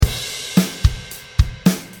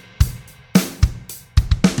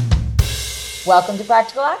Welcome to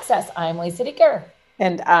Practical Access. I'm Lisa Dicker.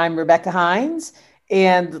 And I'm Rebecca Hines.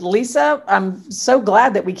 And Lisa, I'm so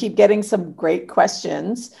glad that we keep getting some great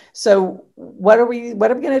questions. So what are we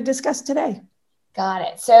going to discuss today? Got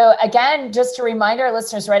it. So again, just to remind our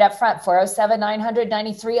listeners right up front,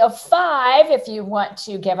 407-900-9305 if you want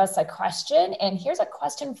to give us a question. And here's a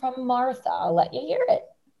question from Martha. I'll let you hear it.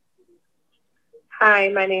 Hi,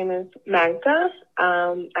 my name is Magda.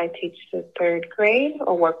 I teach the third grade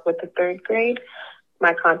or work with the third grade.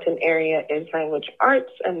 My content area is language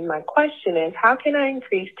arts, and my question is, how can I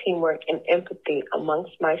increase teamwork and empathy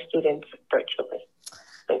amongst my students virtually?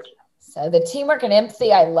 Thank you. So the teamwork and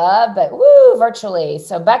empathy I love, but virtually.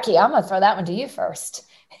 So Becky, I'm going to throw that one to you first.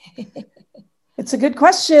 It's a good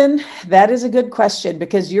question. That is a good question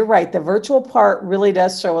because you're right. The virtual part really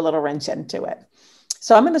does throw a little wrench into it.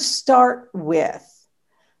 So I'm going to start with,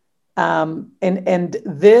 and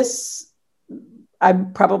this I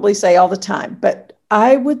probably say all the time, but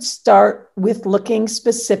I would start with looking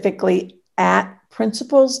specifically at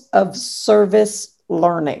principles of service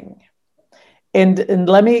learning. And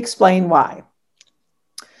let me explain why.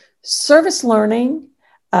 Service learning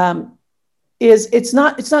it's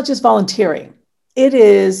not just volunteering. It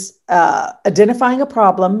is identifying a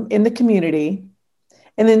problem in the community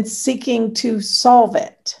and then seeking to solve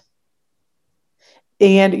it.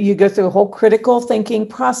 And you go through a whole critical thinking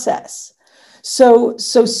process. So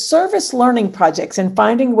service learning projects and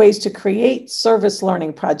finding ways to create service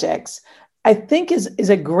learning projects, I think is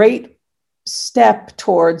a great step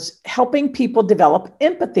towards helping people develop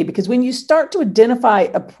empathy, because when you start to identify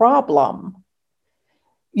a problem,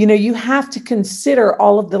 you have to consider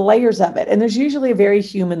all of the layers of it. And there's usually a very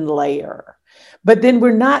human layer. But then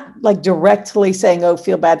we're not like directly saying, oh,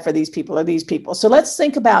 feel bad for these people or these people. So let's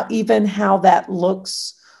think about even how that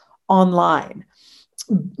looks online.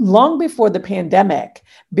 Long before the pandemic,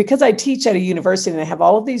 because I teach at a university and I have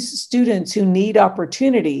all of these students who need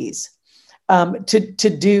opportunities to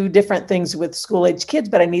do different things with school age kids,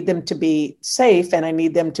 but I need them to be safe and I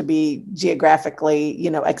need them to be geographically,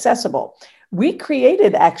 accessible. We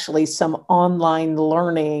created actually some online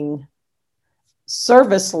learning,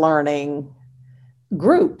 service learning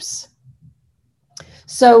groups.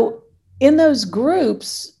 So in those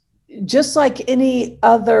groups, just like any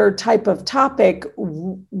other type of topic,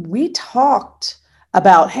 we talked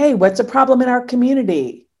about, hey, what's a problem in our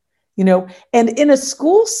community? And in a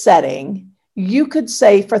school setting, you could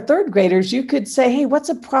say, for third graders, you could say, hey, what's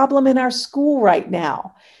a problem in our school right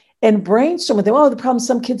now? And brainstorm with them. Oh, the problem,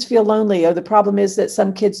 some kids feel lonely. Oh, the problem is that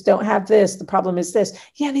some kids don't have this. The problem is this.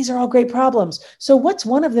 Yeah, these are all great problems. So what's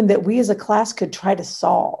one of them that we as a class could try to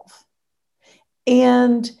solve?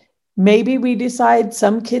 And maybe we decide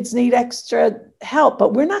some kids need extra help,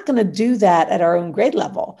 but we're not going to do that at our own grade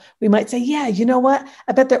level. We might say, yeah, you know what?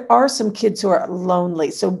 I bet there are some kids who are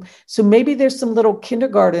lonely. So maybe there's some little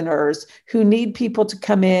kindergarteners who need people to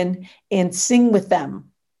come in and sing with them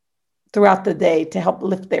throughout the day to help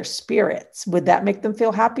lift their spirits. Would that make them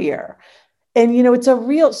feel happier? And, it's a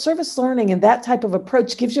real service learning, and that type of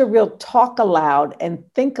approach gives you a real talk aloud and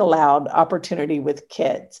think aloud opportunity with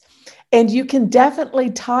kids. And you can definitely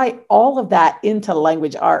tie all of that into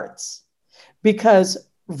language arts, because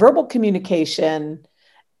verbal communication,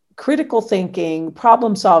 critical thinking,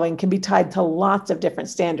 problem solving can be tied to lots of different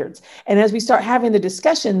standards. And as we start having the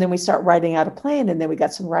discussion, then we start writing out a plan, and then we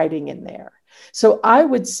got some writing in there. So I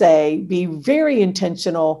would say be very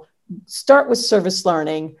intentional, start with service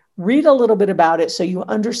learning, read a little bit about it so you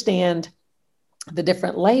understand the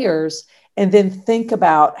different layers, and then think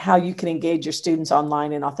about how you can engage your students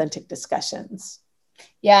online in authentic discussions.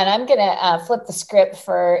 Yeah, and I'm going to flip the script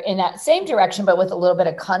in that same direction, but with a little bit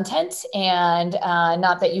of content. And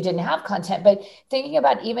not that you didn't have content, but thinking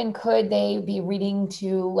about even could they be reading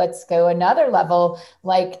to, let's go another level,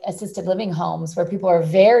 like assisted living homes where people are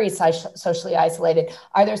very socially isolated.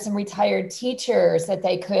 Are there some retired teachers that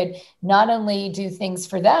they could not only do things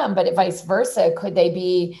for them, but vice versa? Could they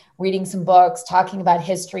be reading some books, talking about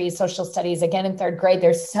history, social studies? Again, in third grade,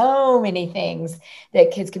 there's so many things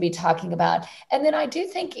that kids could be talking about. And then I do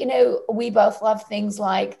think, we both love things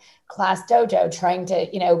like Class Dojo, trying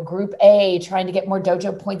to, Group A, trying to get more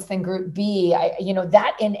dojo points than Group B.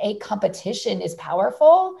 That innate competition is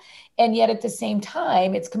powerful. And yet at the same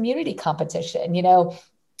time, it's community competition,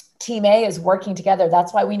 team A is working together.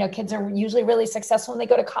 That's why we know kids are usually really successful when they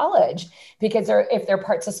go to college, because if they're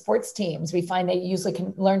parts of sports teams, we find they usually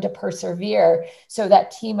can learn to persevere. So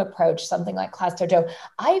that team approach, something like Class Dojo.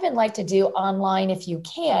 I even like to do online if you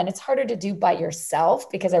can. It's harder to do by yourself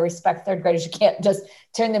because I respect third graders. You can't just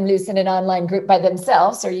turn them loose in an online group by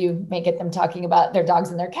themselves, or you may get them talking about their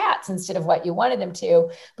dogs and their cats instead of what you wanted them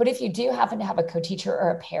to. But if you do happen to have a co-teacher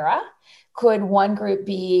or a para, could one group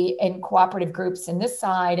be in cooperative groups in this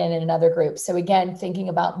side and in another group? So again, thinking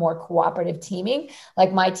about more cooperative teaming,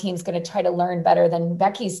 like my team's going to try to learn better than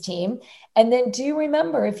Becky's team. And then do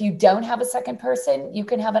remember, if you don't have a second person, you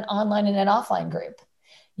can have an online and an offline group.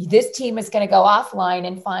 This team is going to go offline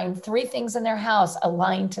and find 3 things in their house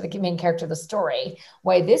aligned to the main character of the story.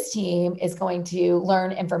 While this team is going to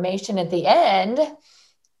learn information at the end.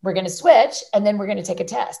 We're going to switch, and then we're going to take a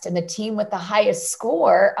test. And the team with the highest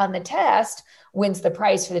score on the test wins the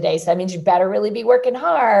prize for the day. So that means you better really be working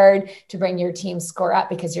hard to bring your team score up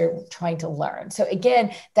because you're trying to learn. So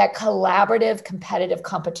again, that collaborative, competitive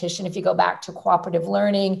competition, if you go back to cooperative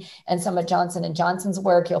learning and some of Johnson & Johnson's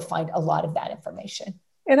work, you'll find a lot of that information.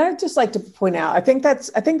 And I'd just like to point out, I think that's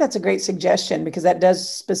a great suggestion because that does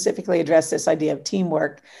specifically address this idea of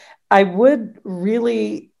teamwork. I would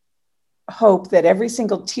really hope that every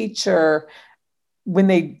single teacher, when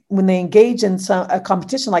they engage in a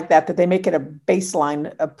competition like that they make it a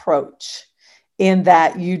baseline approach, in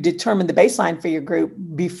that you determine the baseline for your group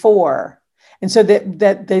before, and so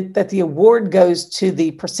that the award goes to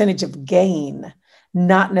the percentage of gain,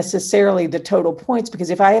 not necessarily the total points.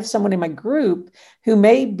 Because if I have someone in my group who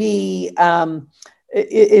may be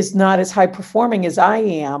is not as high performing as I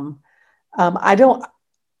am,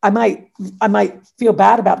 I might feel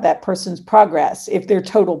bad about that person's progress if their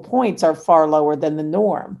total points are far lower than the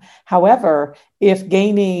norm. However, if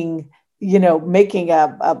gaining, making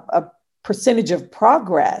a percentage of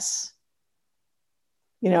progress,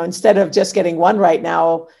 instead of just getting 1 right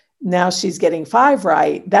now she's getting 5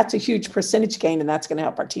 right, that's a huge percentage gain, and that's going to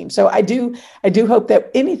help our team. So I do hope that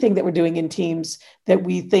anything that we're doing in teams, that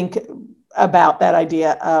we think about that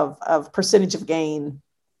idea of percentage of gain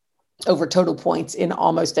over total points in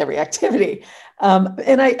almost every activity.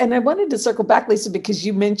 And I wanted to circle back, Lisa, because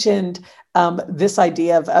you mentioned this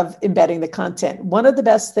idea of embedding the content. One of the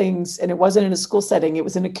best things, and it wasn't in a school setting, it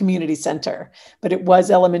was in a community center, but it was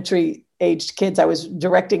elementary aged kids. I was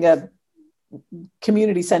directing a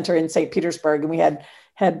community center in St. Petersburg, and we had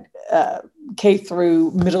K through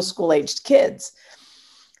middle school aged kids.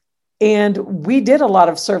 And we did a lot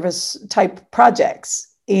of service type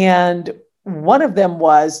projects. And one of them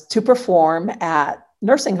was to perform at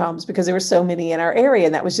nursing homes because there were so many in our area.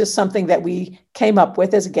 And that was just something that we came up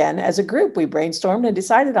with as a group. We brainstormed and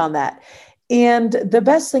decided on that. And the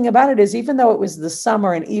best thing about it is, even though it was the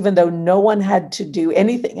summer and even though no one had to do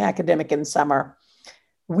anything academic in summer,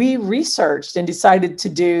 we researched and decided to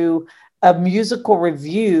do a musical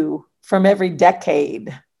review from every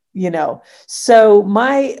decade. So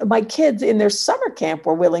my kids in their summer camp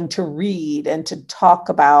were willing to read and to talk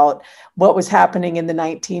about what was happening in the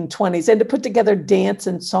 1920s and to put together dance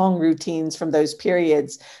and song routines from those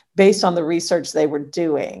periods based on the research they were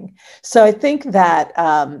doing. So I think that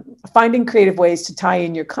finding creative ways to tie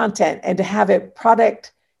in your content and to have it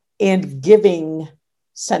product and giving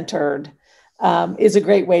centered is a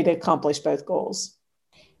great way to accomplish both goals.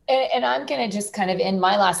 And I'm going to just kind of, in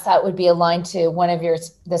my last thought would be aligned to one of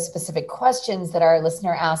the specific questions that our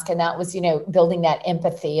listener asked. And that was, building that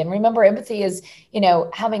empathy. And remember, empathy is,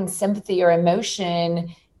 having sympathy or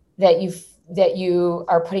emotion that you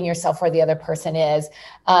are putting yourself where the other person is.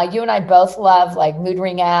 You and I both love like mood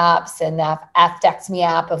ring apps and the Affects.me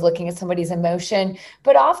app of looking at somebody's emotion,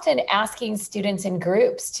 but often asking students in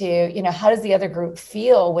groups to, how does the other group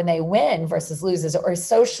feel when they win versus loses, or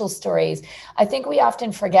social stories. I think we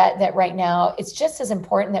often forget that right now it's just as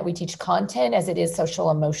important that we teach content as it is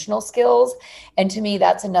social emotional skills. And to me,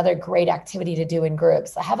 that's another great activity to do in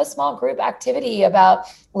groups. I have a small group activity about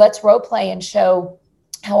let's role play and show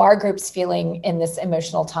how our group's feeling in this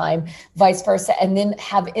emotional time, vice versa, and then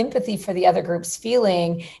have empathy for the other group's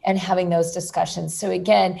feeling and having those discussions. So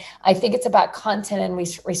again, I think it's about content, and we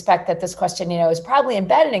respect that this question, is probably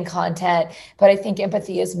embedded in content, but I think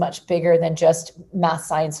empathy is much bigger than just math,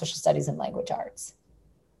 science, social studies, and language arts.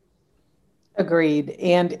 Agreed.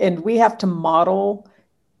 And we have to model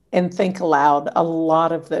and think aloud a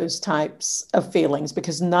lot of those types of feelings,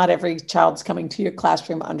 because not every child's coming to your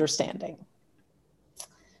classroom understanding.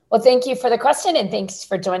 Well, thank you for the question, and thanks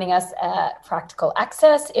for joining us at Practical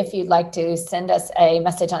Access. If you'd like to send us a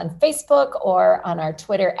message on Facebook or on our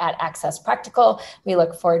Twitter @AccessPractical, we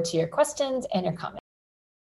look forward to your questions and your comments.